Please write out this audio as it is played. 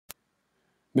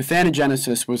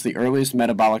Methanogenesis was the earliest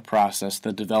metabolic process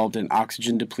that developed in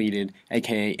oxygen-depleted,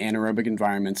 aka anaerobic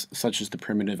environments such as the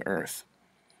primitive Earth.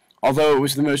 Although it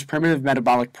was the most primitive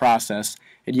metabolic process,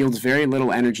 it yields very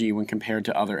little energy when compared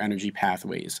to other energy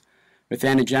pathways.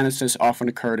 Methanogenesis often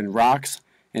occurred in rocks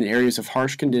and areas of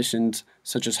harsh conditions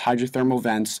such as hydrothermal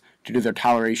vents due to their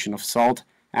toleration of salt,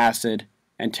 acid,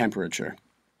 and temperature.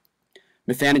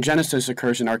 Methanogenesis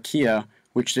occurs in archaea,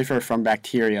 which differ from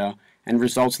bacteria, and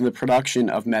results in the production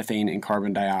of methane and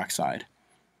carbon dioxide.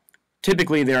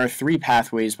 Typically, there are three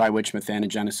pathways by which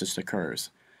methanogenesis occurs.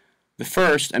 The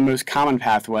first and most common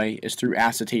pathway is through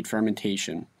acetate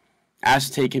fermentation.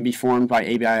 Acetate can be formed by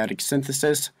abiotic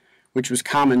synthesis, which was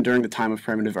common during the time of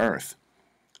primitive Earth.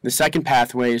 The second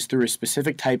pathway is through a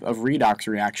specific type of redox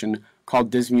reaction called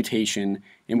dismutation,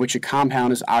 in which a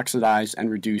compound is oxidized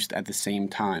and reduced at the same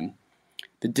time.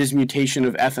 The dismutation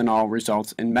of ethanol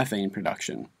results in methane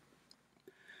production.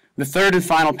 The third and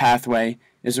final pathway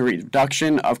is a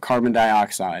reduction of carbon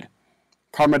dioxide.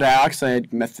 Carbon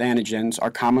dioxide methanogens are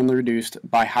commonly reduced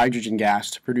by hydrogen gas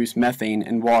to produce methane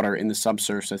and water in the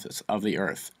subsurface of the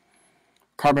Earth.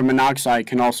 Carbon monoxide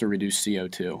can also reduce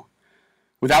CO2.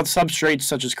 Without substrates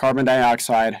such as carbon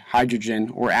dioxide, hydrogen,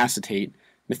 or acetate,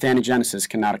 methanogenesis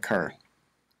cannot occur.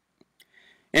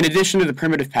 In addition to the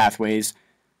primitive pathways,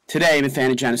 today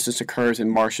methanogenesis occurs in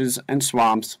marshes and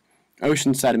swamps,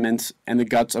 ocean sediments, and the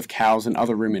guts of cows and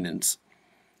other ruminants.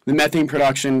 The methane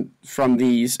production from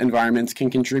these environments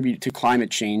can contribute to climate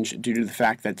change due to the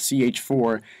fact that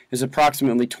CH4 is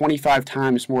approximately 25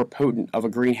 times more potent of a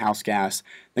greenhouse gas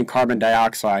than carbon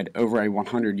dioxide over a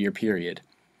 100-year period.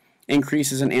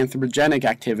 Increases in anthropogenic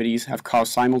activities have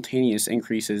caused simultaneous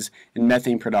increases in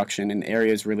methane production in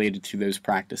areas related to those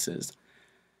practices.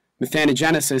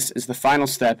 Methanogenesis is the final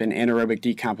step in anaerobic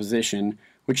decomposition,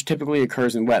 which typically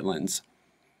occurs in wetlands.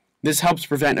 This helps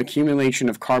prevent accumulation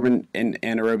of carbon in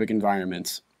anaerobic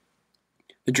environments.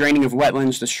 The draining of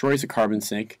wetlands destroys the carbon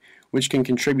sink, which can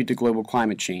contribute to global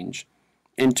climate change.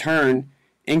 In turn,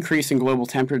 increasing global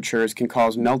temperatures can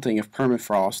cause melting of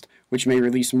permafrost, which may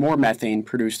release more methane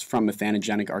produced from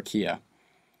methanogenic archaea.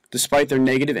 Despite their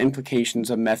negative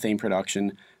implications of methane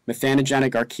production,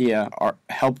 methanogenic archaea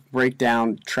help break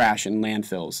down trash in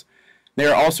landfills. They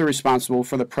are also responsible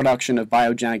for the production of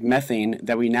biogenic methane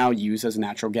that we now use as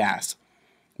natural gas.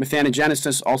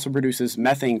 Methanogenesis also produces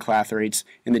methane clathrates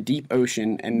in the deep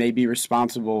ocean and may be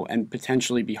responsible and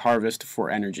potentially be harvested for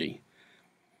energy.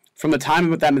 From the time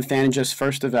that methanogenesis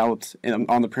first developed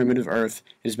on the primitive Earth,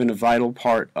 it has been a vital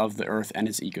part of the Earth and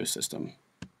its ecosystem.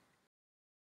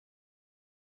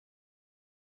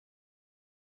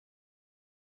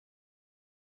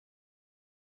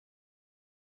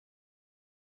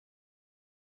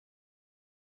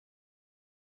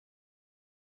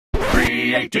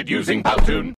 Created using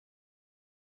Powtoon.